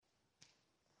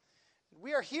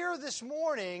We are here this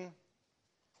morning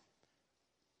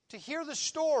to hear the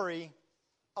story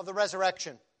of the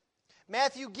resurrection.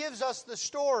 Matthew gives us the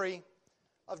story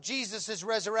of Jesus'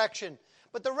 resurrection.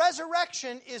 But the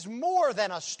resurrection is more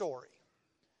than a story.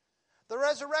 The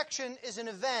resurrection is an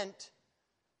event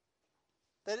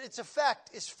that its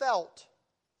effect is felt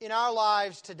in our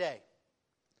lives today.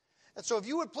 And so if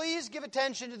you would please give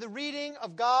attention to the reading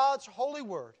of God's holy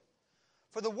word.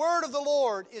 For the word of the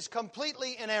Lord is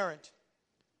completely inerrant.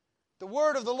 The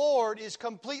word of the Lord is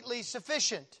completely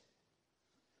sufficient.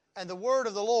 And the word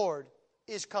of the Lord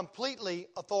is completely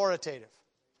authoritative.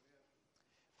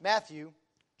 Matthew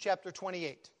chapter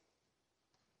 28.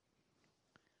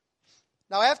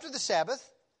 Now after the Sabbath,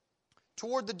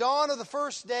 toward the dawn of the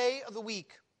first day of the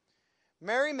week,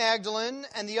 Mary Magdalene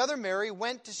and the other Mary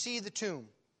went to see the tomb.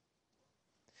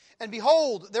 And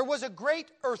behold, there was a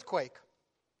great earthquake.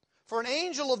 For an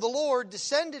angel of the Lord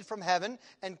descended from heaven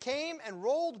and came and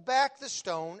rolled back the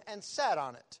stone and sat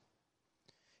on it.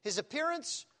 His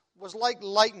appearance was like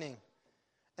lightning,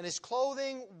 and his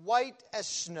clothing white as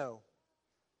snow.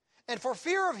 And for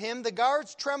fear of him, the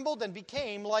guards trembled and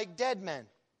became like dead men.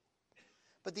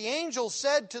 But the angel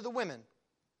said to the women,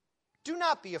 "Do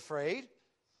not be afraid,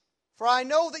 for I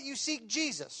know that you seek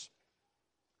Jesus,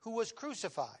 who was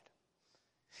crucified.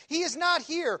 He is not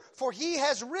here, for he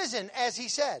has risen as he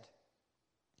said.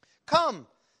 Come,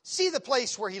 see the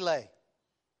place where he lay.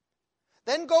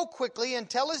 Then go quickly and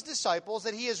tell his disciples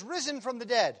that he is risen from the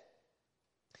dead.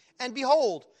 And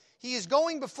behold, he is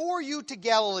going before you to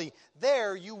Galilee.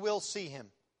 There you will see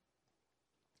him.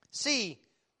 See,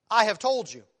 I have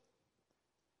told you."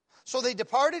 So they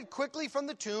departed quickly from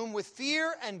the tomb with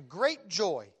fear and great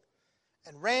joy,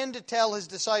 and ran to tell his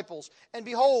disciples. And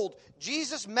behold,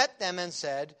 Jesus met them and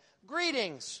said,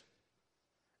 "Greetings."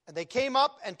 And they came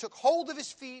up and took hold of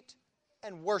his feet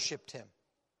and worshipped him.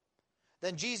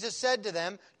 Then Jesus said to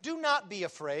them, "Do not be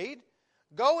afraid.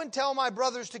 Go and tell my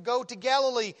brothers to go to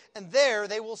Galilee, and there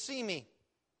they will see me."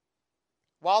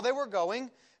 While they were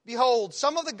going, behold,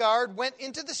 some of the guard went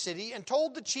into the city and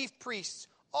told the chief priests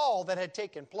all that had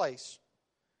taken place.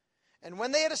 And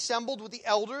when they had assembled with the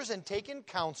elders and taken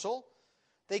counsel,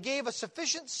 they gave a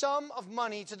sufficient sum of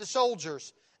money to the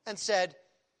soldiers and said,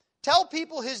 "Tell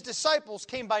people his disciples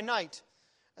came by night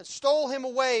and stole him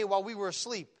away while we were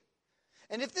asleep.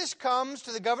 And if this comes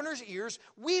to the governor's ears,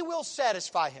 we will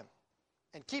satisfy him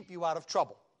and keep you out of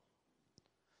trouble."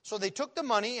 So they took the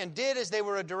money and did as they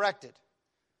were directed.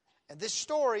 And this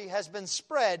story has been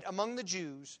spread among the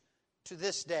Jews to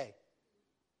this day.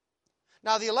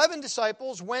 Now the 11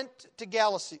 disciples went to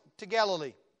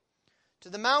Galilee, to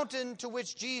the mountain to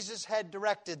which Jesus had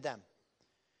directed them.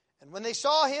 And when they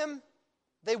saw him,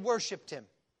 they worshipped him.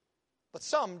 But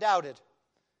some doubted.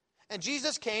 And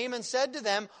Jesus came and said to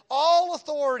them, "All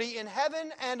authority in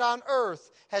heaven and on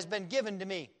earth has been given to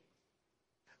me.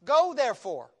 Go,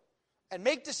 therefore, and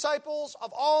make disciples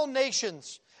of all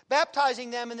nations,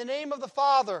 baptizing them in the name of the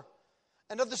Father,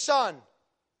 and of the Son,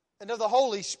 and of the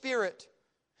Holy Spirit,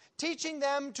 teaching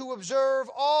them to observe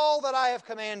all that I have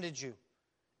commanded you.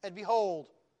 And behold,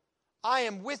 I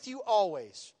am with you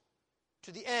always,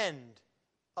 to the end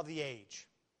of the age."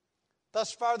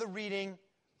 Thus far the reading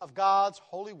of God's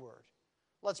holy word.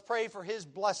 Let's pray for his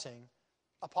blessing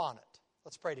upon it.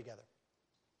 Let's pray together.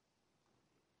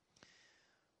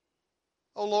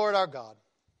 O Lord our God,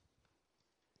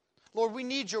 Lord, we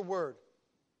need your word.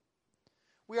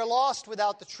 We are lost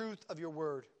without the truth of your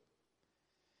word.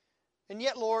 And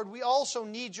yet, Lord, we also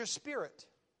need your Spirit,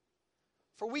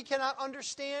 for we cannot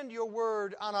understand your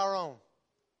word on our own.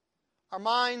 Our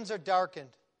minds are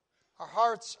darkened. Our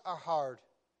hearts are hard.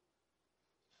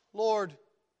 Lord,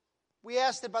 we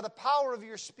ask that by the power of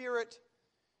your Spirit,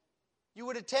 you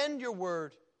would attend your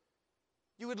word.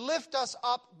 You would lift us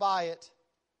up by it,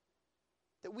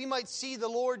 that we might see the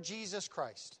Lord Jesus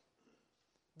Christ.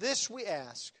 This we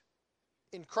ask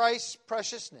in Christ's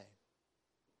precious name.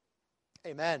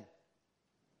 Amen.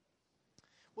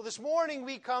 Well, this morning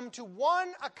we come to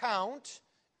one account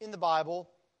in the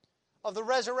Bible of the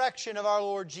resurrection of our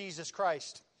Lord Jesus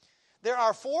Christ. There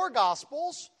are 4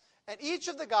 Gospels, and each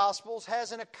of the Gospels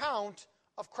has an account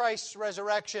of Christ's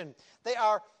resurrection. They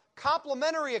are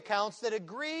complementary accounts that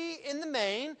agree in the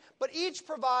main, but each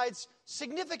provides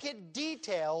significant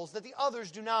details that the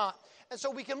others do not. And so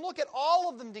we can look at all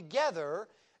of them together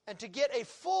and to get a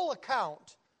full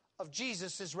account of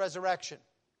Jesus' resurrection.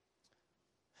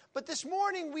 But this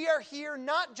morning we are here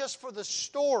not just for the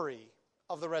story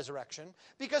of the resurrection,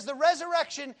 because the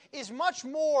resurrection is much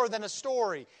more than a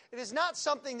story. It is not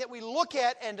something that we look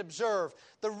at and observe.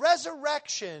 The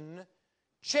resurrection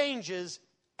changes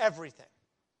everything.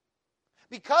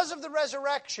 Because of the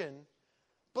resurrection,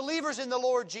 believers in the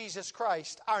Lord Jesus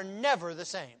Christ are never the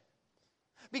same.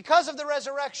 Because of the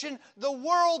resurrection, the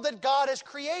world that God has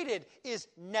created is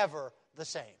never the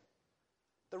same.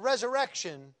 The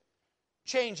resurrection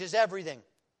changes everything.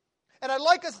 And I'd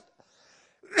like us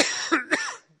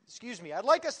I'd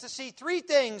like us to see three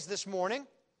things this morning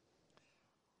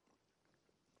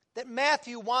that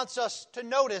Matthew wants us to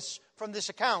notice from this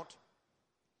account.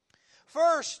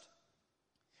 First,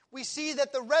 we see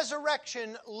that the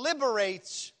resurrection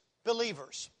liberates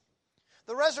believers.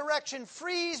 The resurrection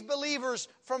frees believers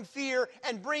from fear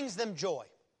and brings them joy.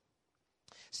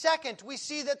 Second, we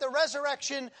see that the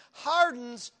resurrection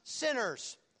hardens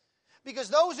sinners, because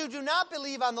those who do not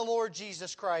believe on the Lord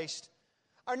Jesus Christ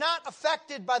are not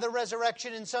affected by the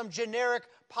resurrection in some generic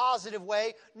positive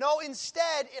way. No,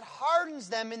 instead, it hardens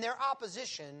them in their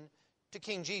opposition to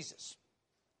King Jesus.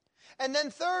 And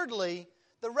then thirdly,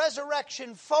 the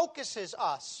resurrection focuses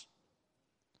us.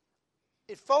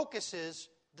 It focuses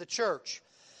the church.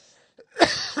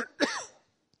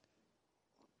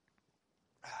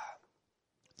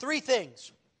 Three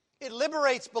things. It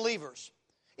liberates believers.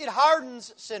 It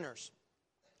hardens sinners.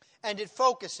 And it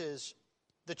focuses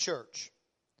the church.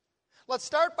 Let's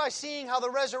start by seeing how the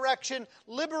resurrection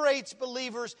liberates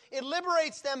believers. It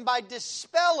liberates them by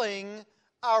dispelling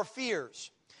our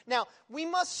fears. Now, we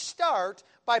must start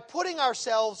by putting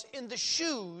ourselves in the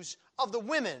shoes of the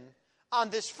women on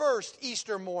this first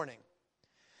Easter morning.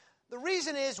 The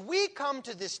reason is we come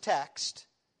to this text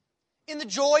in the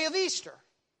joy of Easter,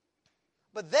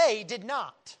 but they did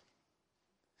not.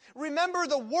 Remember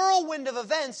the whirlwind of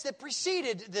events that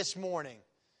preceded this morning.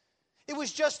 It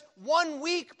was just 1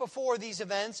 week before these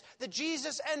events that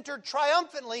Jesus entered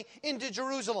triumphantly into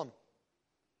Jerusalem.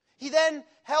 He then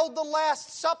held the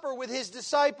Last Supper with his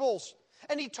disciples,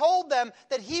 and he told them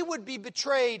that he would be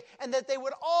betrayed and that they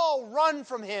would all run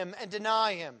from him and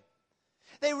deny him.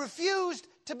 They refused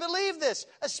to believe this,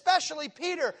 especially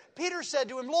Peter. Peter said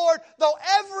to him, "Lord, though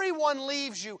everyone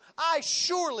leaves you, I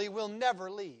surely will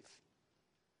never leave."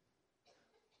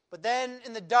 But then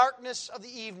in the darkness of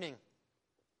the evening,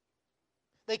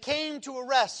 they came to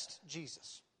arrest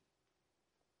Jesus.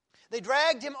 They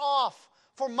dragged him off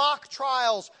for mock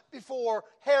trials before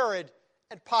Herod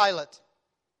and Pilate.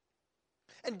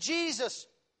 And Jesus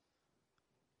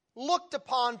looked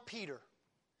upon Peter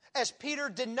as Peter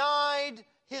denied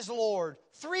his Lord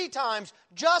 3 times,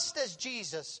 just as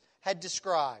Jesus had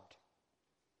described.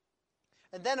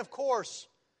 And then, of course,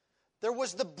 there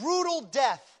was the brutal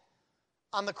death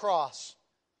on the cross.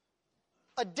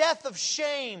 A death of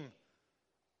shame,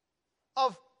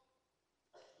 of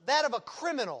that of a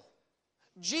criminal.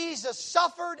 Jesus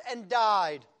suffered and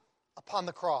died upon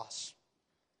the cross.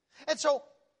 And so,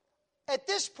 at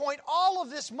this point, all of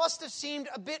this must have seemed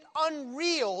a bit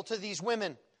unreal to these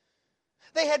women.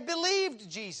 They had believed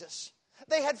Jesus.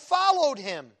 They had followed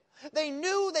him. They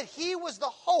knew that he was the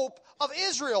hope of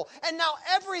Israel. And now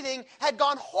everything had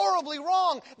gone horribly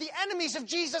wrong. The enemies of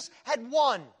Jesus had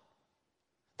won.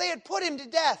 They had put him to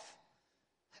death.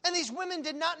 And these women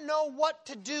did not know what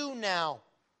to do now.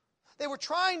 They were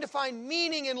trying to find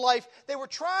meaning in life. They were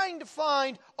trying to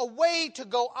find a way to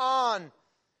go on.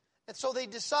 And so they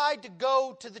decide to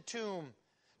go to the tomb,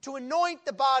 to anoint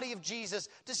the body of Jesus,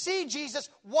 to see Jesus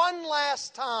one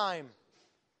last time,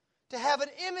 to have an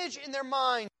image in their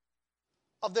mind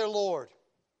of their Lord.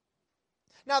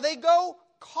 Now they go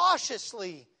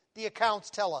cautiously, the accounts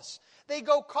tell us. They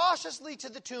go cautiously to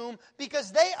the tomb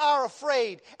because they are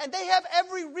afraid, and they have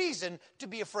every reason to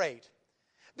be afraid.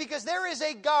 Because there is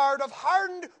a guard of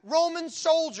hardened Roman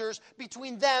soldiers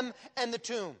between them and the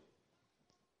tomb.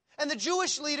 And the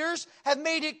Jewish leaders have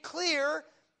made it clear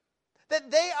that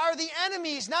they are the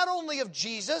enemies not only of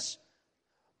Jesus,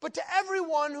 but to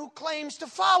everyone who claims to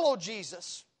follow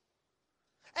Jesus.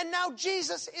 And now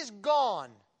Jesus is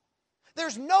gone.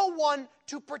 There's no one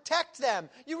to protect them.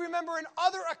 You remember in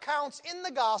other accounts in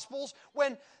the Gospels,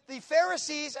 when the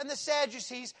Pharisees and the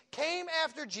Sadducees came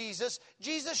after Jesus,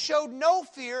 Jesus showed no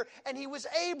fear and he was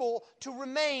able to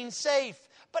remain safe.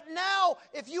 But now,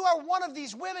 if you are one of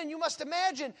these women, you must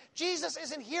imagine, Jesus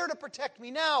isn't here to protect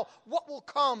me now. What will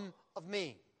come of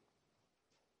me?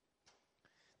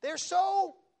 They're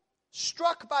so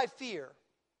struck by fear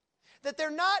that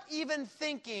they're not even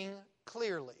thinking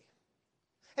clearly.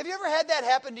 Have you ever had that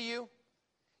happen to you?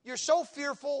 You're so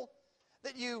fearful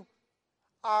that you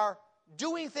are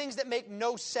doing things that make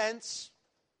no sense.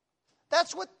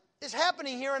 That's what is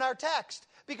happening here in our text.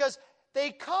 Because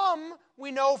they come,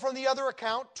 we know from the other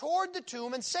account, toward the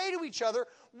tomb and say to each other,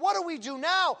 what do we do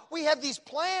now? We have these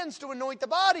plans to anoint the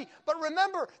body, but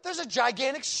remember, there's a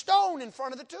gigantic stone in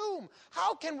front of the tomb.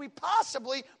 How can we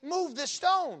possibly move this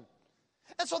stone?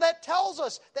 And so that tells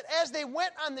us that as they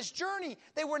went on this journey,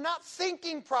 they were not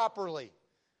thinking properly.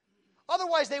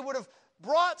 Otherwise, they would have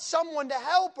brought someone to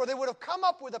help, or they would have come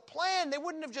up with a plan. They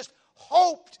wouldn't have just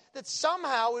hoped that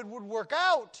somehow it would work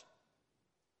out.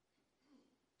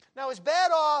 Now, as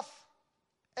bad off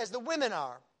as the women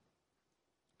are,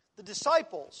 the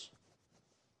disciples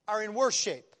are in worse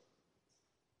shape.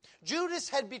 Judas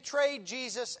had betrayed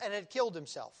Jesus and had killed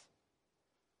himself.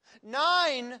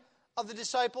 9 of the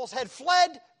disciples had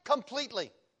fled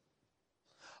completely.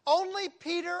 Only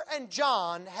Peter and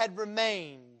John had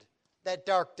remained that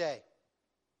dark day.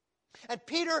 And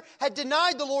Peter had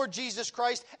denied the Lord Jesus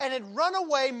Christ and had run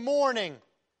away mourning.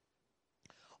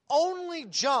 Only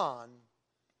John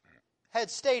had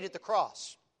stayed at the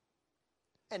cross.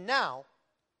 And now,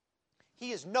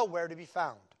 he is nowhere to be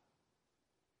found.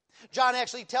 John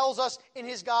actually tells us in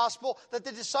his gospel that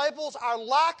the disciples are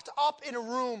locked up in a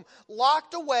room,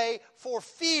 locked away for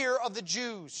fear of the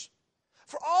Jews.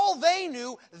 For all they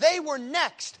knew, they were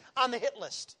next on the hit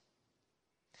list.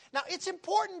 Now, it's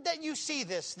important that you see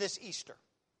this Easter,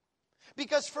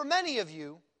 because for many of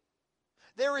you,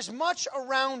 there is much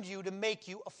around you to make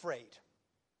you afraid.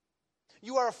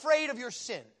 You are afraid of your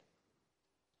sin.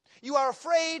 You are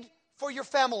afraid for your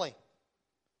family.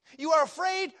 You are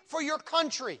afraid for your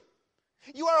country.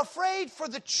 You are afraid for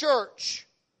the church.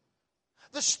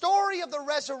 The story of the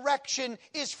resurrection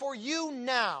is for you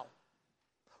now,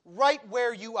 right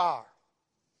where you are.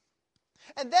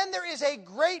 And then there is a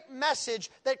great message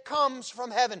that comes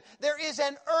from heaven. There is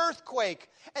an earthquake.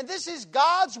 And this is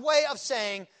God's way of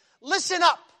saying, listen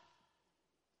up.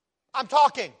 I'm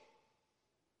talking.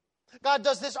 God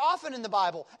does this often in the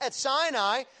Bible. At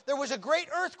Sinai, there was a great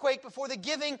earthquake before the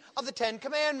giving of the 10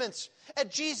 Commandments.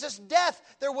 At Jesus' death,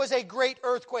 there was a great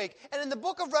earthquake. And in the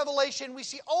book of Revelation, we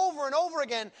see over and over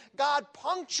again God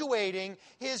punctuating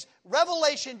His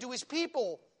revelation to His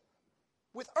people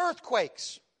with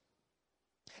earthquakes.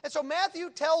 And so Matthew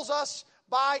tells us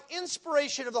by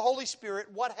inspiration of the Holy Spirit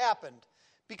what happened.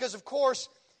 Because, of course,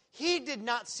 he did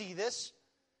not see this,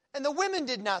 and the women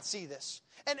did not see this.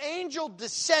 An angel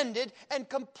descended and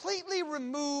completely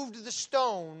removed the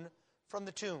stone from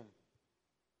the tomb.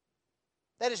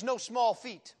 That is no small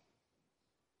feat.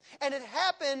 And it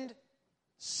happened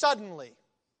suddenly.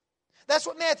 That's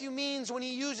what Matthew means when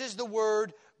he uses the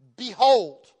word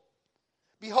behold.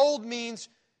 Behold means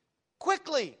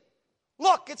quickly.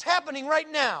 Look, it's happening right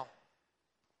now.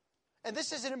 And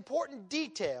this is an important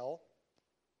detail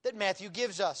that Matthew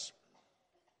gives us.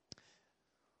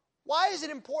 Why is it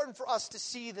important for us to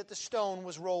see that the stone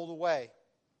was rolled away?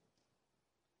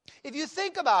 If you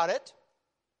think about it,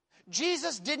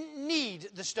 Jesus didn't need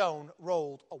the stone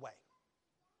rolled away.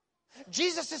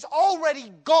 Jesus is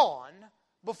already gone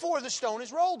before the stone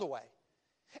is rolled away.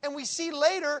 And we see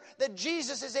later that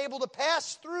Jesus is able to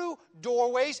pass through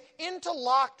doorways into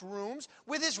locked rooms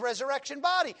with His resurrection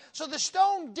body. So the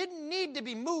stone didn't need to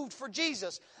be moved for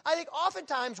Jesus. I think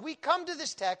oftentimes we come to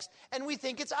this text and we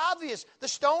think it's obvious. The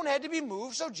stone had to be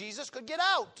moved so Jesus could get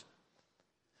out.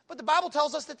 But the Bible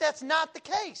tells us that that's not the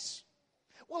case.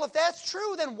 Well, if that's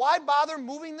true, then why bother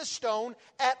moving the stone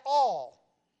at all?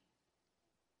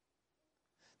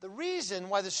 The reason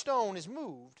why the stone is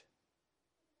moved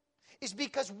is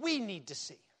because we need to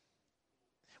see.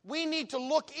 We need to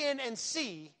look in and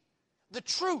see the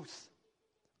truth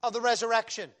of the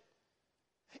resurrection.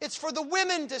 It's for the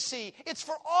women to see. It's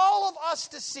for all of us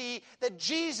to see that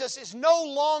Jesus is no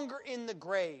longer in the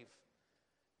grave,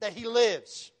 that He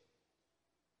lives.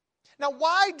 Now,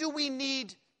 why do we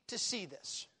need to see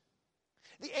this?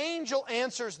 The angel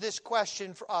answers this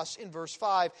question for us in verse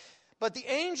 5. But the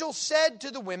angel said to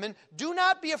the women, "Do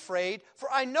not be afraid,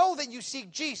 for I know that you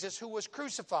seek Jesus who was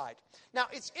crucified." Now,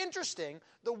 it's interesting.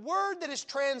 The word that is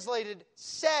translated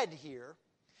 "said" here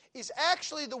is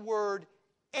actually the word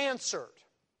 "answered."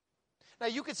 Now,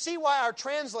 you can see why our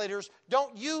translators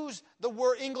don't use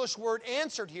the English word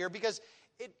 "answered" here, because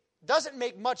it doesn't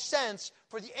make much sense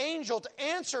for the angel to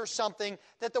answer something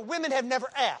that the women have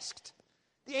never asked.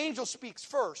 The angel speaks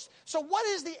first. So what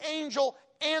is the angel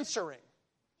answering?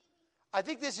 I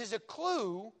think this is a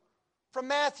clue from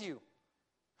Matthew.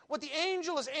 What the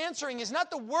angel is answering is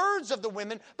not the words of the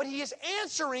women, but he is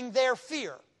answering their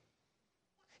fear.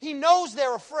 He knows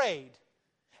they're afraid.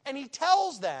 And he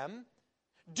tells them,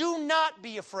 do not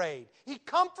be afraid. He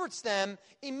comforts them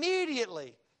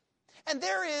immediately. And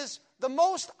there is the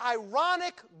most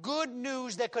ironic good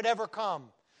news that could ever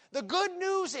come. The good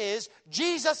news is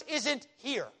Jesus isn't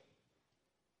here.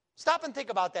 Stop and think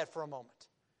about that for a moment.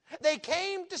 They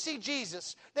came to see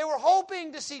Jesus. They were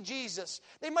hoping to see Jesus.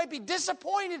 They might be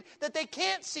disappointed that they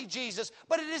can't see Jesus,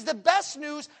 but it is the best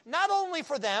news not only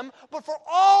for them, but for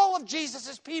all of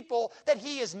Jesus' people that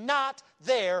he is not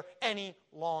there any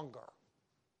longer.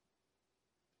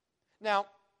 Now,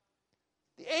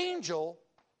 the angel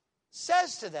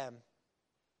says to them,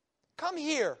 "Come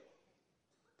here.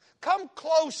 Come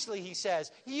closely," he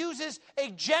says. He uses a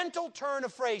gentle turn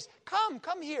of phrase.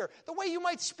 Come here. The way you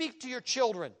might speak to your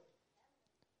children.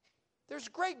 There's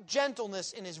great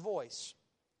gentleness in his voice.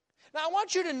 Now, I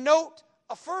want you to note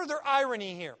a further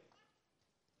irony here.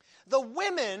 The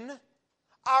women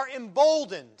are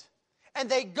emboldened, and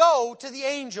they go to the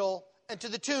angel and to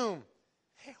the tomb.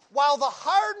 While the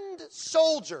hardened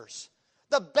soldiers,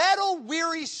 the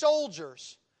battle-weary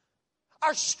soldiers,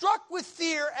 are struck with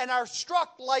fear and are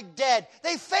struck like dead.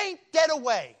 They faint dead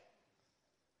away.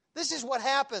 This is what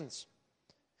happens.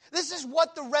 This is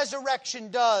what the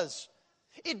resurrection does.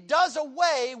 It does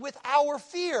away with our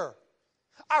fear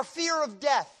of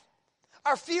death,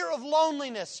 our fear of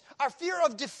loneliness, our fear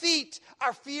of defeat,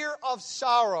 our fear of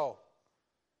sorrow.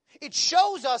 It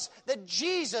shows us that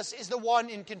Jesus is the one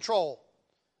in control.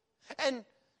 And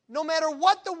no matter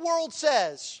what the world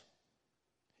says,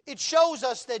 it shows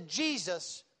us that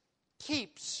Jesus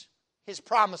keeps his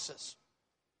promises.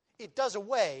 It does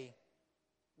away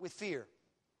with fear.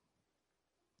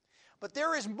 But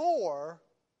there is more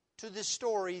to this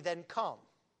story than come.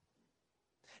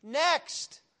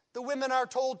 Next, the women are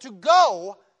told to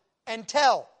go and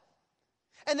tell.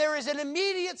 And there is an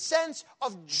immediate sense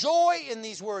of joy in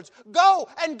these words. Go,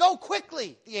 and go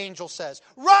quickly, the angel says.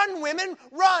 Run, women,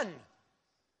 run.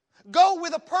 Go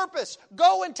with a purpose.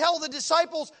 Go and tell the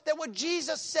disciples that what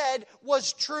Jesus said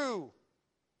was true.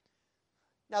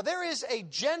 Now, there is a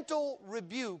gentle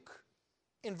rebuke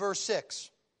in verse 6.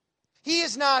 He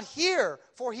is not here,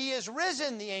 for he is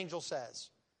risen, the angel says,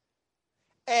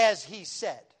 as he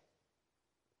said.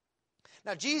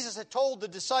 Now, Jesus had told the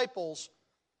disciples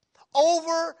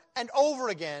over and over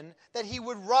again that he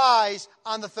would rise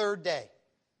on the third day.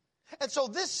 And so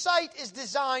this sight is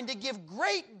designed to give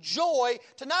great joy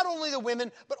to not only the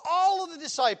women, but all of the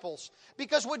disciples.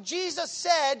 Because what Jesus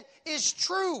said is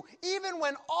true, even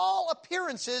when all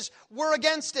appearances were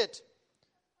against it.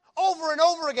 Over and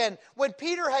over again, when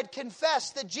Peter had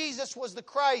confessed that Jesus was the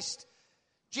Christ,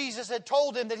 Jesus had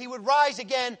told him that he would rise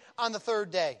again on the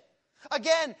third day.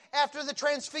 Again, after the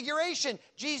transfiguration,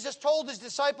 Jesus told his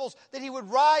disciples that he would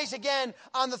rise again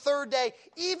on the third day.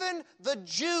 Even the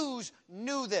Jews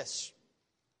knew this.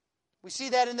 We see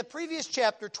that in the previous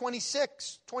chapter,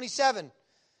 27,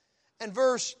 and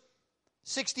verse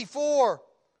 64,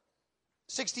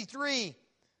 63.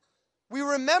 We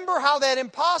remember how that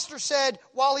impostor said,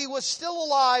 while he was still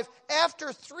alive,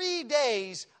 after 3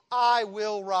 days I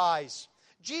will rise.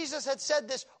 Jesus had said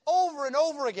this over and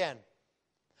over again.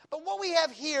 But what we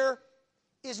have here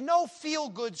is no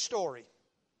feel-good story.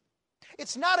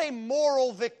 It's not a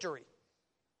moral victory.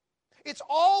 It's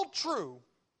all true,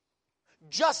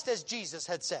 just as Jesus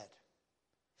had said.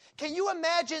 Can you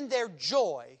imagine their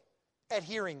joy at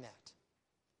hearing that?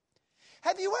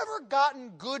 Have you ever gotten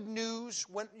good news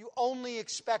when you only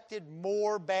expected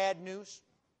more bad news?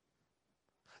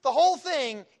 The whole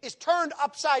thing is turned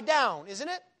upside down, isn't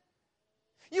it?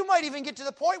 You might even get to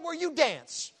the point where you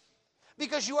dance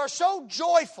because you are so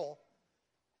joyful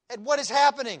at what is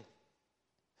happening.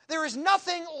 There is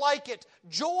nothing like it.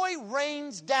 Joy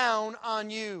rains down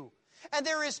on you. And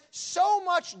there is so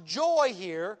much joy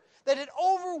here that it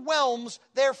overwhelms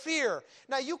their fear.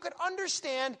 Now, you could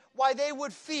understand why they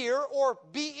would fear or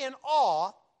be in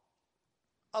awe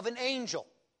of an angel.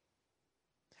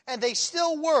 And they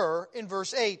still were in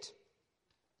verse 8.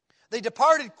 They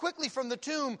departed quickly from the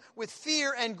tomb with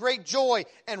fear and great joy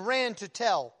and ran to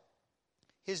tell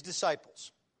his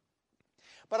disciples.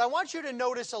 But I want you to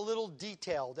notice a little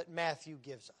detail that Matthew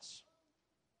gives us.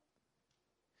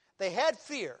 They had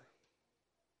fear,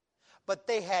 but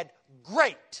they had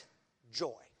great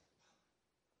joy.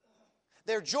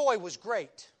 Their joy was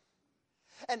great.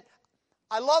 And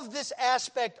I love this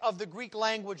aspect of the Greek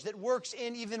language that works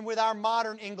in even with our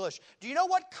modern English. Do you know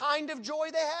what kind of joy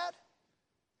they had?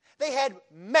 They had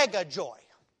mega joy.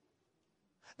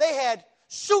 They had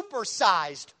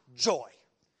supersized joy.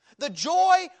 The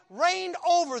joy reigned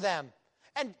over them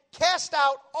and cast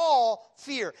out all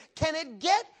fear. Can it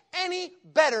get any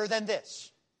better than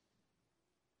this?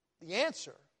 The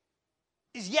answer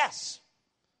is yes.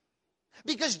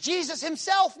 Because Jesus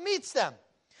himself meets them.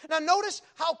 Now notice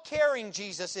how caring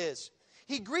Jesus is.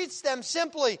 He greets them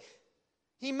simply.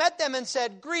 He met them and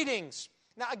said, "Greetings."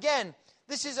 Now again,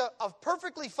 this is a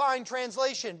perfectly fine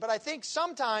translation, but I think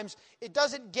sometimes it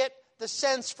doesn't get the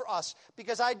sense for us,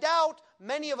 because I doubt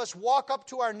many of us walk up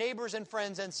to our neighbors and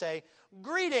friends and say,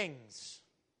 "Greetings."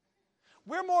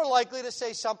 We're more likely to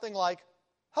say something like,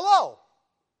 "Hello,"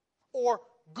 or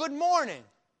 "Good morning."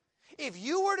 If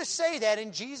you were to say that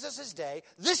in Jesus' day,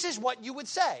 this is what you would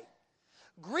say.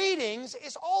 Greetings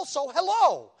is also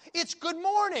hello. It's good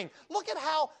morning. Look at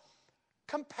how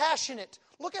compassionate,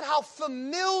 look at how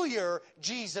familiar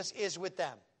Jesus is with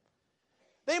them.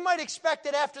 They might expect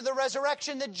that after the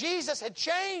resurrection that Jesus had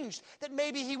changed, that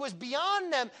maybe he was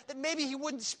beyond them, that maybe he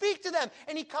wouldn't speak to them.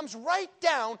 And he comes right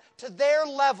down to their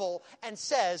level and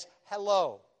says,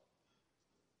 "Hello."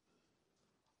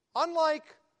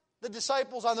 Unlike the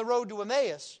disciples on the road to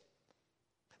Emmaus,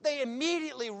 they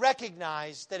immediately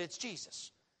recognize that it's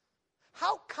Jesus.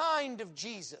 How kind of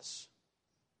Jesus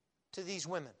to these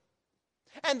women.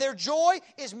 And their joy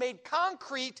is made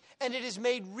concrete and it is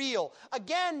made real.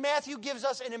 Again, Matthew gives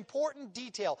us an important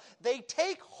detail. They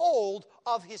take hold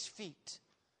of his feet.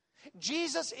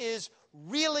 Jesus is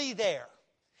really there.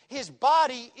 His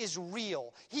body is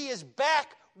real. He is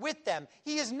back with them.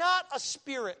 He is not a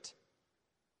spirit.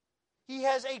 He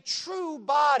has a true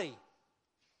body.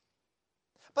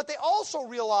 But they also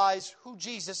realize who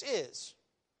Jesus is.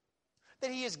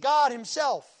 That he is God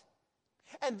himself.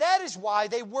 And that is why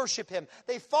they worship him.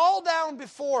 They fall down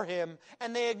before him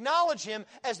and they acknowledge him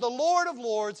as the Lord of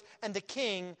Lords and the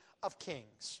King of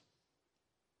Kings.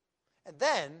 And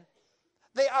then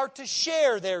they are to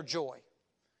share their joy.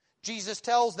 Jesus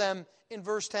tells them in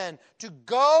verse 10 to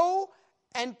go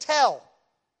and tell.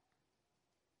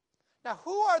 Now,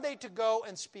 who are they to go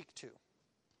and speak to?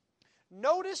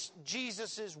 Notice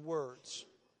Jesus' words.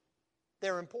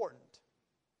 They're important.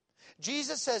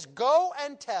 Jesus says, "Go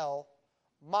and tell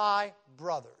my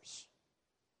brothers."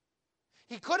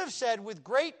 He could have said with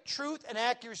great truth and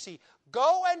accuracy,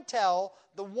 "Go and tell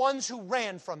the ones who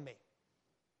ran from me.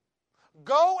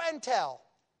 Go and tell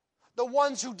the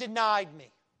ones who denied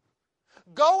me.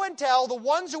 Go and tell the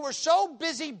ones who were so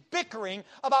busy bickering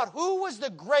about who was the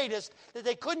greatest that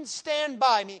they couldn't stand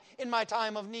by me in my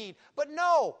time of need." But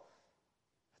no,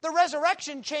 the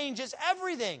resurrection changes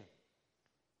everything.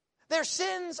 Their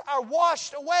sins are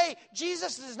washed away.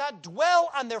 Jesus does not dwell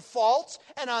on their faults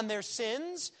and on their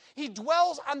sins. He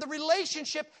dwells on the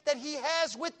relationship that he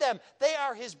has with them. They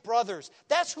are his brothers.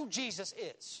 That's who Jesus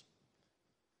is.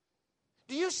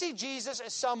 Do you see Jesus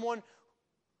as someone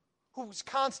who's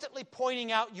constantly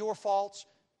pointing out your faults?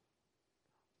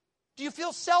 Do you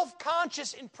feel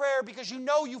self-conscious in prayer because you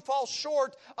know you fall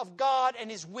short of God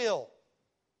and his will?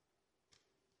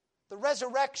 The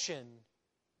resurrection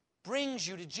brings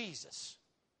you to Jesus.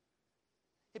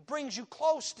 It brings you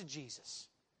close to Jesus.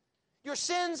 Your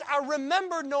sins are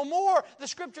remembered no more. The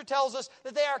Scripture tells us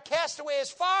that they are cast away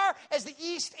as far as the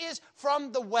east is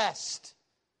from the west.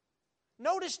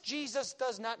 Notice Jesus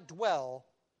does not dwell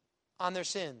on their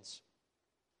sins.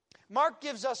 Mark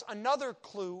gives us another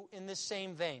clue in this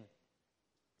same vein.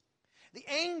 The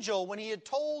angel, when he had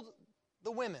told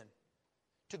the women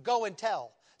to go and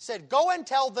tell, said, "Go and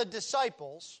tell the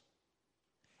disciples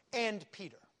and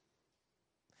Peter."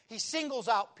 He singles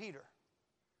out Peter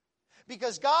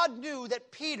because God knew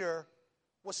that Peter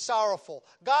was sorrowful.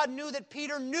 God knew that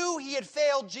Peter knew he had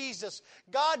failed Jesus.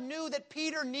 God knew that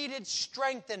Peter needed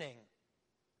strengthening.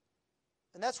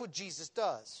 And that's what Jesus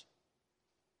does.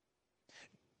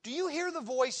 Do you hear the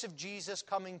voice of Jesus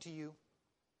coming to you?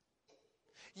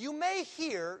 You may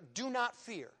hear, "Do not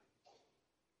fear,"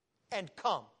 and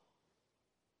come.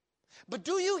 But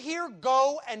do you hear,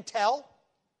 "Go and tell"?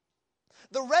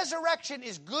 The resurrection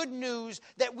is good news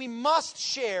that we must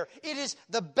share. It is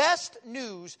the best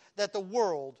news that the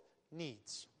world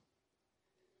needs.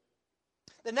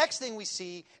 The next thing we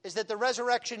see is that the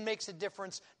resurrection makes a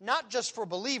difference not just for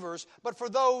believers, but for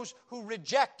those who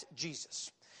reject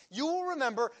Jesus. You will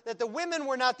remember that the women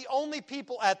were not the only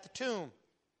people at the tomb.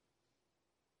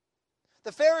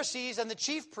 The Pharisees and the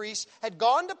chief priests had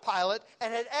gone to Pilate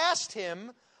and had asked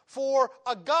him for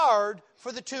a guard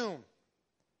for the tomb.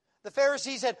 The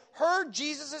Pharisees had heard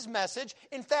Jesus' message.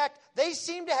 In fact, they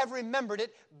seemed to have remembered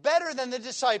it better than the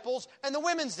disciples and the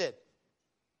women's did.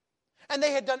 And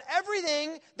they had done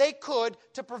everything they could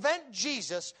to prevent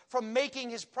Jesus from making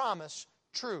his promise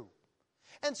true.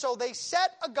 And so they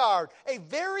set a guard, a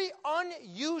very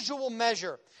unusual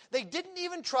measure. They didn't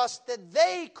even trust that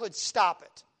they could stop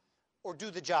it or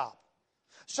do the job.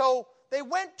 So they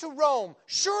went to Rome.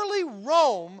 Surely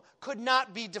Rome could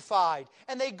not be defied.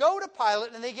 And they go to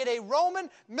Pilate and they get a Roman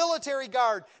military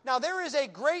guard. Now there is a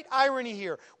great irony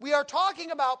here. We are talking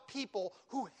about people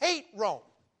who hate Rome,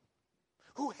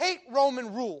 who hate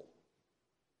Roman rule.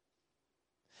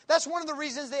 That's one of the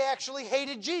reasons they actually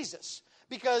hated Jesus,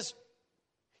 because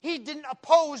he didn't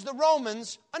oppose the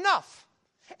Romans enough.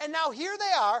 And now here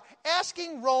they are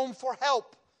asking Rome for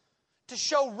help to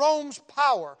show Rome's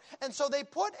power. And so they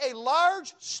put a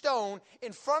large stone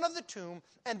in front of the tomb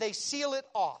and they seal it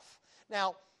off.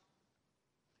 Now,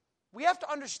 we have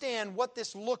to understand what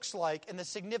this looks like and the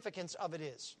significance of it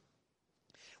is.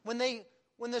 When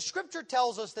the Scripture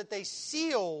tells us that they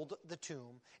sealed the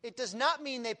tomb, it does not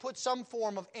mean they put some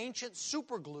form of ancient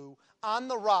superglue on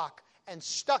the rock and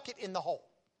stuck it in the hole.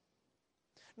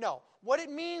 No, what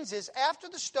it means is after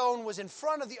the stone was in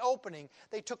front of the opening,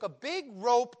 they took a big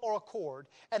rope or a cord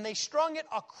and they strung it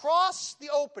across the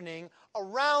opening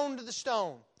around the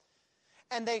stone.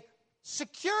 And they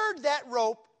secured that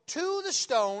rope to the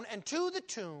stone and to the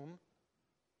tomb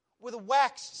with a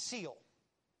wax seal.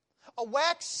 A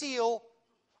wax seal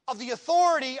of the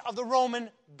authority of the Roman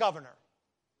governor.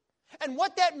 And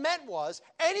what that meant was,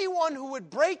 anyone who would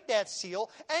break that seal,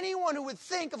 anyone who would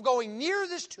think of going near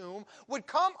this tomb, would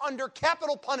come under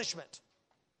capital punishment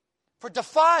for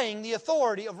defying the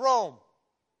authority of Rome.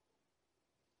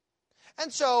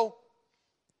 And so,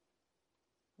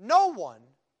 no one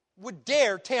would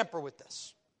dare tamper with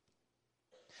this.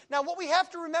 Now, what we have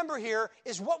to remember here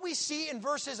is what we see in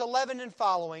verses 11 and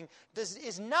following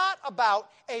is not about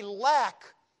a lack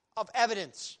of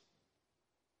evidence.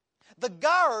 The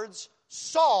guards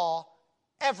saw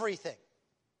everything.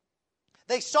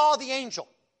 They saw the angel.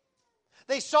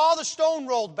 They saw the stone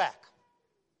rolled back.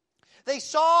 They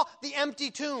saw the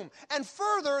empty tomb. And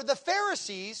further, the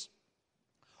Pharisees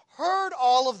heard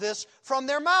all of this from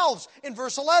their mouths. In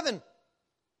verse 11,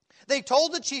 they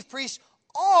told the chief priests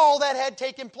all that had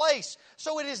taken place.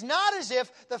 So it is not as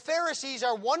if the Pharisees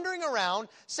are wandering around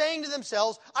saying to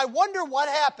themselves, I wonder what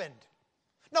happened.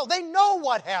 No, they know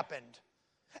what happened.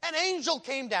 An angel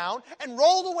came down and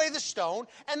rolled away the stone,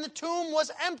 and the tomb was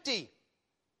empty.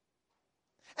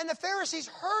 And the Pharisees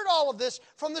heard all of this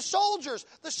from the soldiers.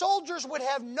 The soldiers would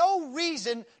have no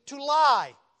reason to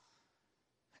lie.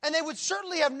 And they would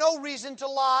certainly have no reason to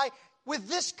lie with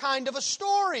this kind of a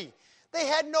story. They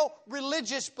had no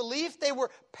religious belief. They were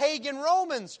pagan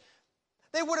Romans.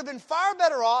 They would have been far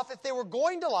better off, if they were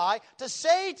going to lie, to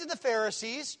say to the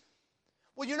Pharisees,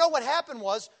 well, you know what happened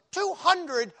was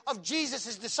 200 of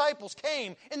Jesus' disciples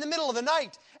came in the middle of the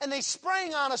night, and they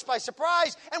sprang on us by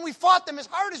surprise, and we fought them as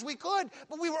hard as we could,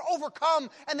 but we were overcome,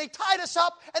 and they tied us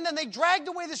up, and then they dragged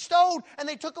away the stone, and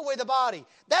they took away the body.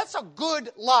 That's a good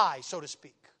lie, so to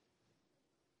speak.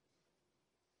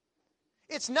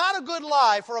 It's not a good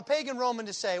lie for a pagan Roman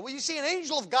to say, well, you see, an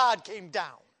angel of God came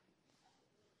down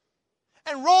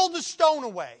and rolled the stone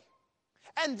away,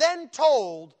 and then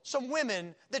told some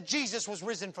women that Jesus was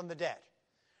risen from the dead.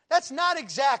 That's not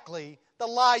exactly the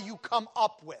lie you come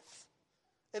up with,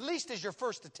 at least as your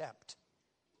first attempt.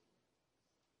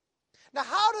 Now,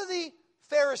 how do the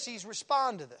Pharisees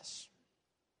respond to this?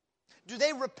 Do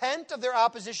they repent of their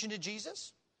opposition to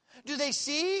Jesus? Do they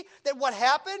see that what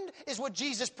happened is what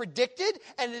Jesus predicted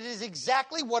and it is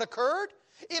exactly what occurred?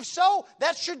 If so,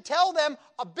 that should tell them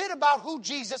a bit about who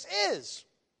Jesus is.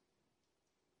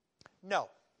 No.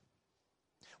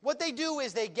 What they do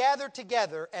is they gather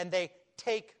together and they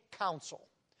take counsel.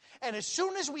 And as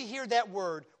soon as we hear that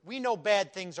word, we know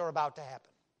bad things are about to happen.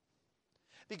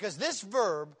 Because this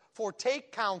verb for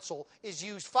take counsel is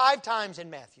used 5 times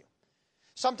in Matthew.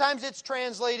 Sometimes it's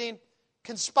translating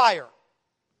conspire.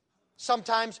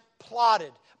 Sometimes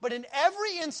plotted. But in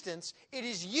every instance, it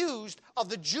is used of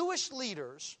the Jewish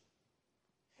leaders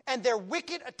and their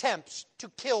wicked attempts to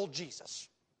kill Jesus.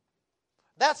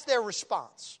 That's their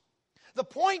response. The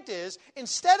point is,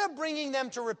 instead of bringing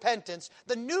them to repentance,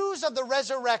 the news of the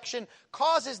resurrection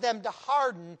causes them to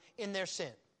harden in their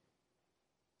sin.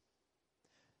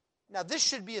 Now, this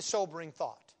should be a sobering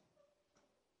thought.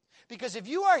 Because if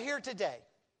you are here today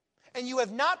and you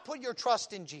have not put your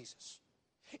trust in Jesus,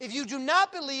 if you do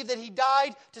not believe that He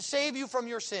died to save you from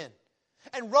your sin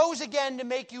and rose again to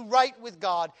make you right with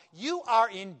God, you are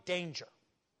in danger.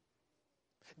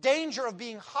 Danger of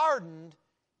being hardened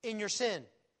in your sin.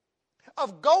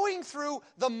 Of going through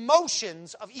the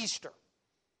motions of Easter,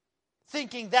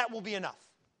 thinking that will be enough.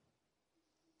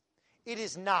 It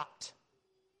is not.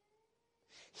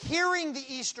 Hearing the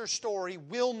Easter story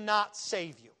will not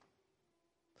save you.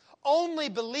 Only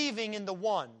believing in the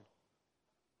one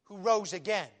who rose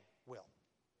again will.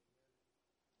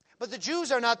 But the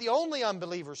Jews are not the only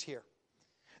unbelievers here.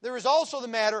 There is also the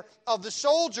matter of the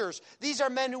soldiers. These are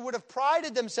men who would have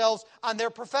prided themselves on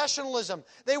their professionalism.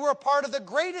 They were a part of the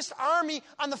greatest army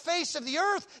on the face of the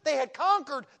earth. They had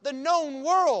conquered the known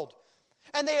world.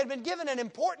 And they had been given an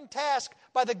important task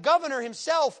by the governor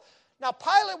himself. Now,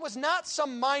 Pilate was not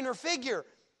some minor figure.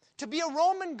 To be a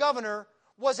Roman governor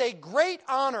was a great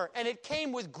honor, and it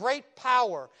came with great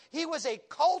power. He was a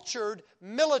cultured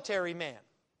military man.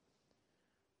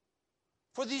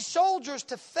 For these soldiers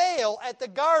to fail at the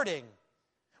guarding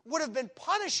would have been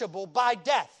punishable by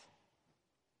death.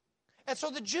 And so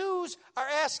the Jews are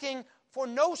asking for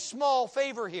no small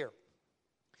favor here.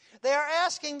 They are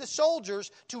asking the soldiers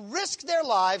to risk their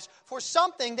lives for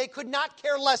something they could not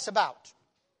care less about.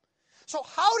 So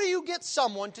how do you get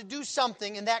someone to do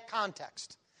something in that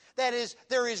context? That is,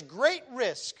 there is great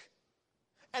risk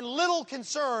and little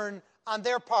concern on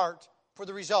their part for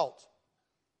the result.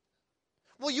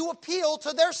 Well, you appeal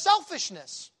to their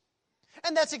selfishness.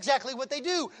 And that's exactly what they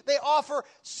do. They offer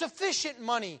sufficient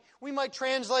money. We might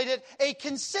translate it a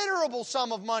considerable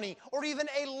sum of money, or even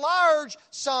a large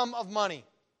sum of money.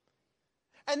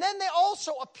 And then they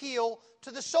also appeal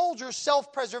to the soldiers'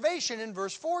 self-preservation in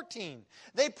verse 14.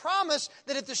 They promise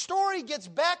that if the story gets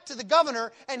back to the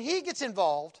governor and he gets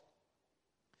involved,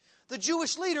 the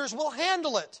Jewish leaders will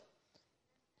handle it.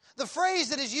 The phrase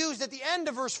that is used at the end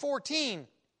of verse 14,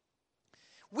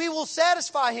 "We will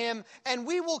satisfy him and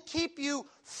we will keep you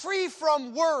free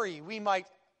from worry," we might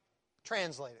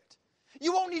translate it.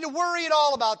 You won't need to worry at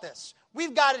all about this.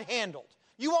 We've got it handled.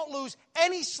 You won't lose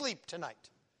any sleep tonight.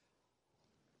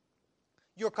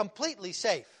 You're completely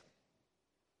safe.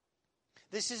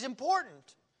 This is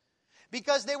important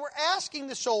because they were asking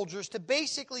the soldiers to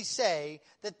basically say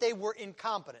that they were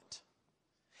incompetent.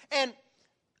 And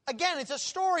again, it's a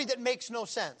story that makes no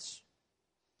sense.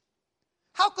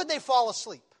 How could they fall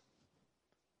asleep?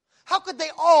 How could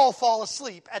they all fall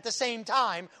asleep at the same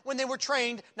time when they were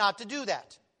trained not to do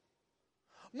that?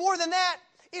 More than that,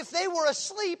 if they were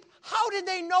asleep, how did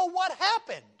they know what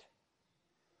happened?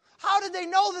 How did they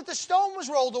know that the stone was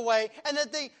rolled away and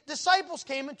that the disciples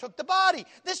came and took the body?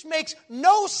 This makes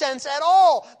no sense at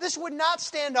all. This would not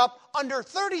stand up under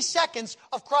 30 seconds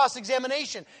of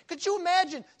cross-examination. Could you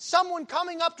imagine someone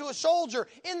coming up to a soldier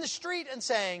in the street and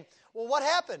saying, "Well, what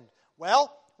happened?"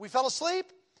 "Well, we fell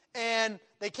asleep, and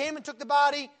they came and took the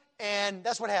body, and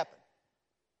that's what happened."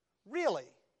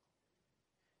 Really?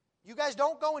 You guys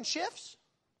don't go in shifts?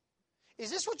 Is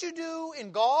this what you do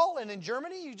in Gaul and in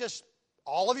Germany? You just,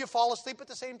 all of you fall asleep at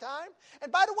the same time?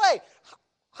 And by the way,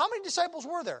 how many disciples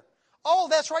were there? Oh,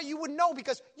 that's right, you wouldn't know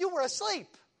because you were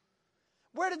asleep.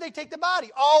 Where did they take the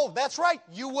body? Oh, that's right,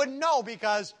 you wouldn't know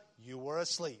because you were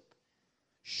asleep.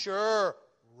 Sure,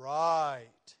 right.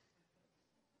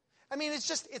 I mean,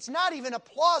 it's not even a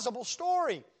plausible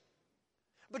story.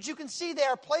 But you can see they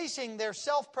are placing their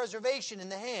self-preservation in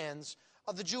the hands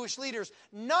of the Jewish leaders.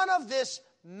 None of this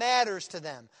matters to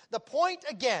them. The point,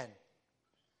 again,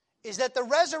 is that the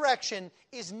resurrection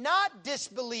is not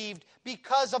disbelieved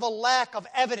because of a lack of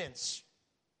evidence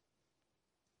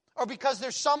or because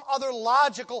there's some other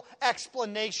logical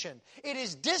explanation. It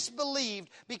is disbelieved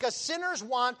because sinners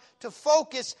want to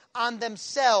focus on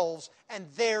themselves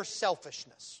and their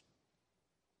selfishness.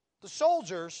 The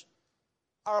soldiers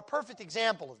are a perfect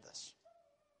example of this.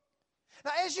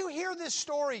 Now, as you hear this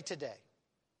story today,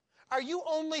 are you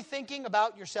only thinking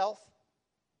about yourself?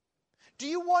 Do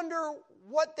you wonder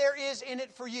what there is in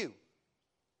it for you?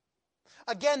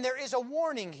 Again, there is a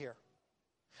warning here.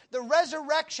 The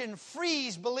resurrection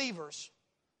frees believers,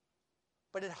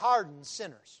 but it hardens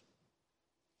sinners.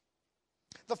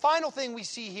 The final thing we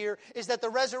see here is that the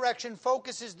resurrection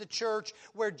focuses the church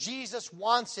where Jesus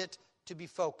wants it to be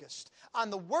focused, on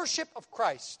the worship of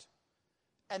Christ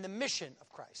and the mission of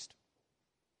Christ.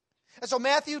 And so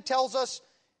Matthew tells us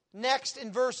next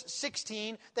in verse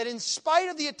 16 that in spite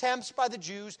of the attempts by the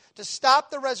Jews to stop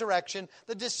the resurrection,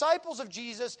 the disciples of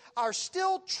Jesus are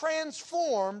still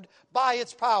transformed by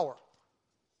its power.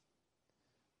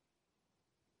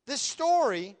 This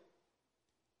story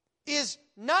is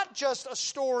not just a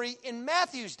story in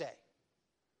Matthew's day,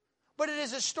 but it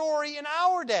is a story in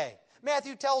our day.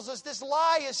 Matthew tells us this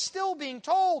lie is still being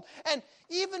told, and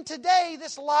even today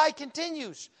this lie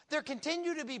continues. There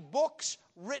continue to be books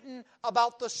written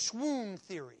about the swoon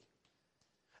theory,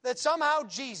 that somehow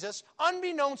Jesus,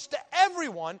 unbeknownst to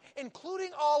everyone,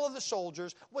 including all of the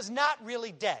soldiers, was not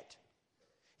really dead.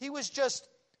 He was just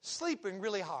sleeping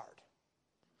really hard,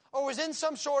 or was in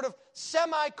some sort of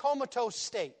semi-comatose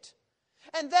state.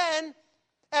 And then,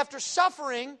 after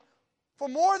suffering for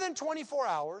more than 24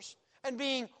 hours, and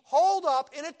being holed up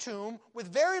in a tomb with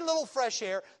very little fresh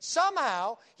air,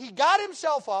 somehow he got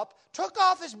himself up, took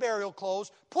off his burial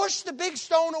clothes, pushed the big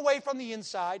stone away from the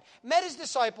inside, met his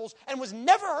disciples, and was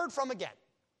never heard from again.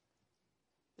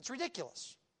 It's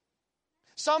ridiculous.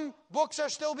 Some books are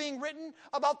still being written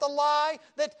about the lie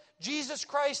that Jesus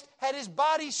Christ had his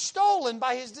body stolen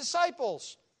by his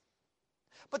disciples.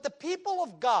 But the people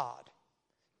of God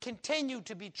continue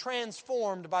to be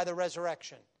transformed by the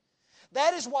resurrection.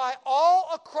 That is why all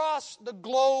across the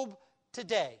globe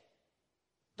today,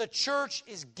 the church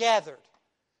is gathered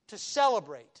to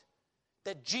celebrate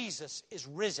that Jesus is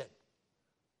risen.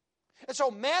 And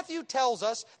so Matthew tells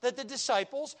us that the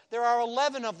disciples, there are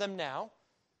 11 of them now,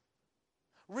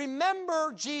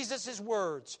 remember Jesus'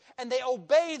 words, and they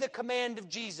obey the command of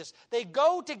Jesus. They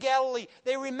go to Galilee.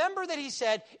 They remember that he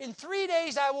said, "In 3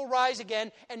 days I will rise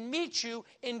again and meet you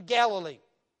in Galilee."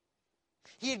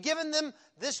 He had given them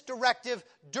this directive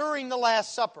during the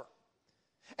Last Supper.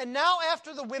 And now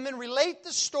after the women relate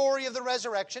the story of the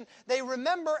resurrection, they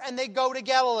remember and they go to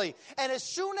Galilee. And as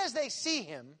soon as they see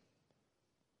him,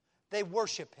 they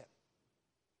worship him.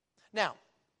 Now,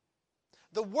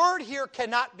 the word here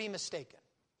cannot be mistaken.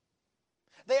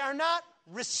 They are not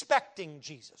respecting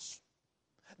Jesus.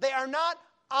 They are not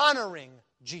honoring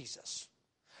Jesus.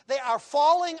 They are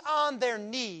falling on their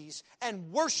knees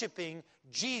and worshiping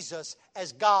Jesus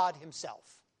as God himself.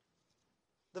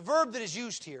 The verb that is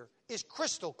used here is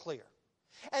crystal clear.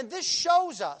 And this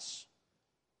shows us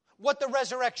what the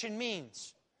resurrection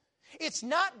means. It's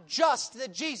not just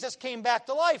that Jesus came back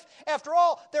to life. After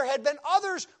all, there had been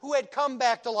others who had come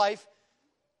back to life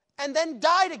and then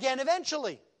died again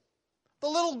eventually. The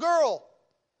little girl,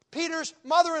 Peter's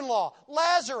mother-in-law,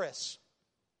 Lazarus.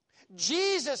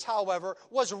 Jesus, however,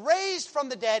 was raised from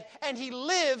the dead, and he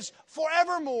lives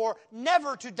forevermore,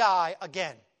 never to die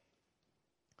again.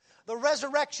 The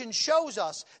resurrection shows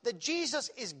us that Jesus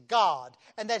is God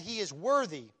and that he is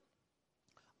worthy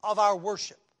of our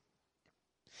worship.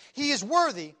 He is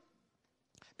worthy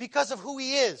because of who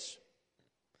he is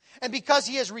and because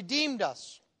he has redeemed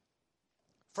us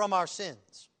from our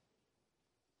sins.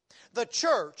 The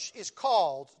church is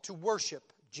called to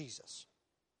worship Jesus.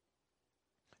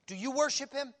 Do you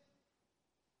worship him?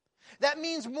 That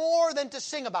means more than to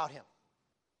sing about him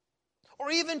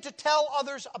or even to tell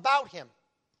others about him.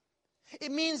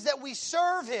 It means that we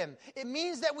serve him. It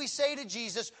means that we say to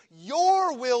Jesus,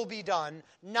 "Your will be done,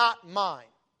 not mine."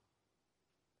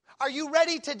 Are you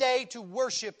ready today to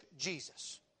worship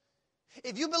Jesus?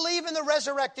 If you believe in the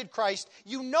resurrected Christ,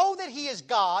 you know that he is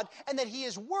God and that he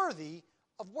is worthy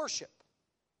of worship.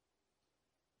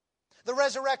 The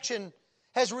resurrection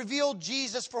has revealed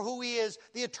Jesus for who he is,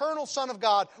 the eternal Son of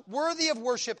God, worthy of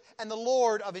worship and the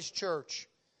Lord of his church.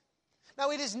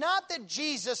 Now, it is not that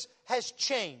Jesus has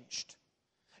changed.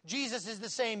 Jesus is the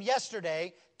same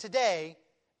yesterday, today,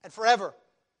 and forever.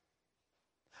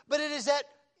 But it is that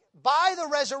by the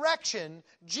resurrection,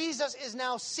 Jesus is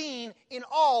now seen in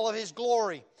all of his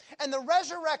glory. And the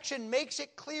resurrection makes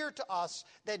it clear to us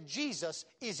that Jesus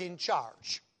is in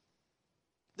charge.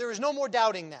 There is no more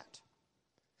doubting that.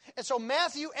 And so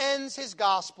Matthew ends his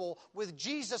gospel with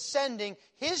Jesus sending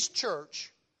his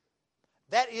church,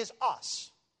 that is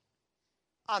us,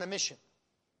 on a mission.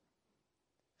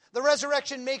 The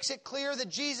resurrection makes it clear that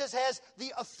Jesus has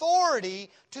the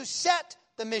authority to set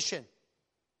the mission.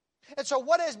 And so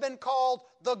what has been called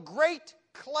the Great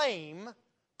Claim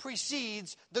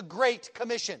precedes the Great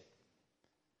Commission.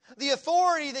 The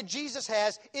authority that Jesus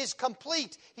has is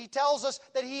complete. He tells us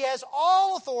that he has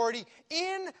all authority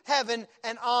in heaven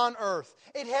and on earth.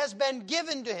 It has been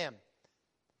given to him.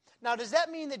 Now, does that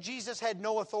mean that Jesus had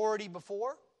no authority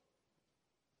before?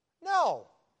 No.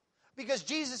 Because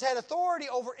Jesus had authority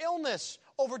over illness,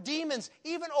 over demons,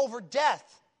 even over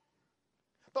death.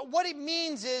 But what it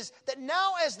means is that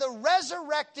now as the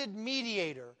resurrected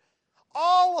mediator,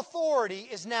 all authority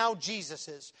is now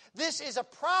Jesus's. This is a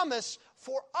promise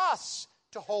for us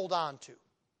to hold on to.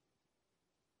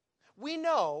 We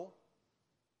know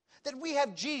that we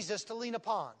have Jesus to lean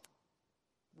upon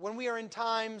when we are in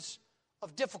times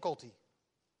of difficulty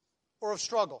or of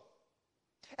struggle.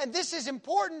 And this is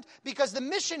important because the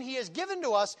mission he has given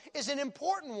to us is an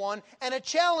important one and a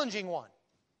challenging one.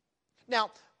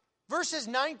 Now, verses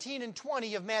 19 and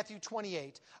 20 of Matthew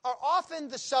 28 are often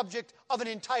the subject of an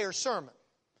entire sermon.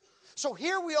 So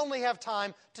here we only have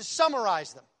time to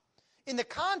summarize them in the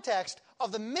context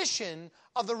of the mission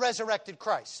of the resurrected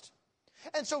Christ.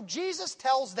 And so Jesus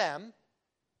tells them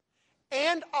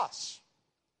and us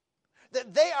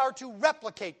that they are to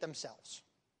replicate themselves.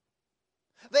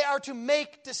 They are to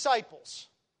make disciples.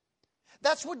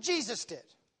 That's what Jesus did.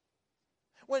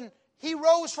 When He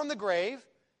rose from the grave.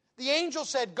 The angel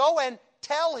said, "Go and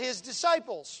tell his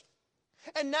disciples."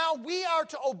 And now we are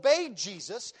to obey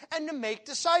Jesus and to make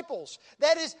disciples.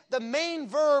 That is the main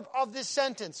verb of this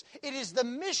sentence. It is the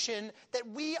mission that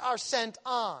we are sent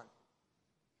on.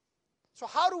 So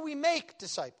how do we make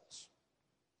disciples?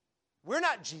 We're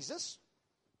not Jesus.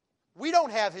 We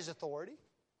don't have his authority.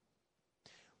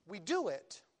 We do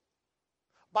it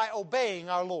by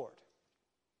obeying our Lord.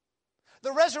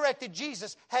 The resurrected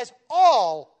Jesus has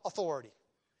all authority.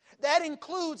 That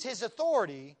includes his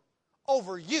authority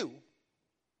over you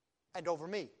and over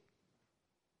me.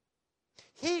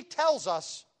 He tells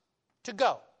us to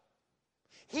go.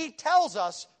 He tells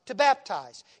us to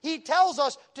baptize. He tells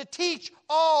us to teach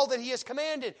all that he has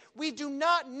commanded. We do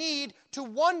not need to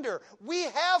wonder. We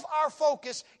have our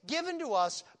focus given to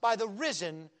us by the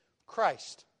risen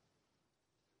Christ.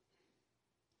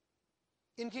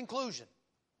 In conclusion,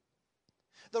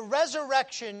 the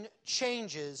resurrection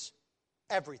changes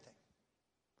everything.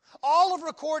 All of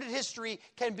recorded history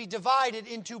can be divided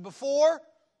into before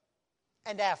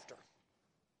and after.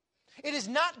 It is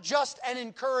not just an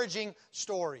encouraging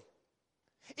story.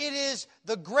 It is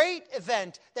the great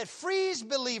event that frees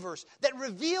believers, that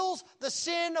reveals the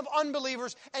sin of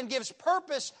unbelievers, and gives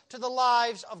purpose to the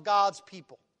lives of God's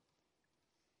people.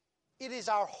 It is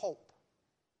our hope.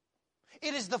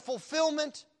 It is the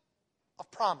fulfillment of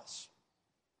promise.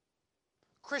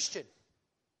 Christian,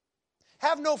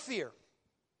 have no fear.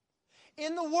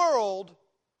 In the world,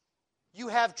 you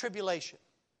have tribulation.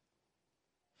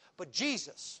 But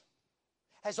Jesus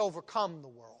has overcome the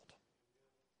world.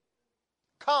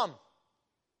 Come,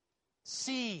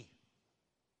 see,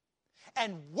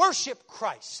 and worship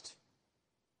Christ,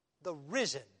 the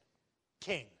risen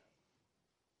King.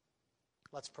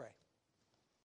 Let's pray.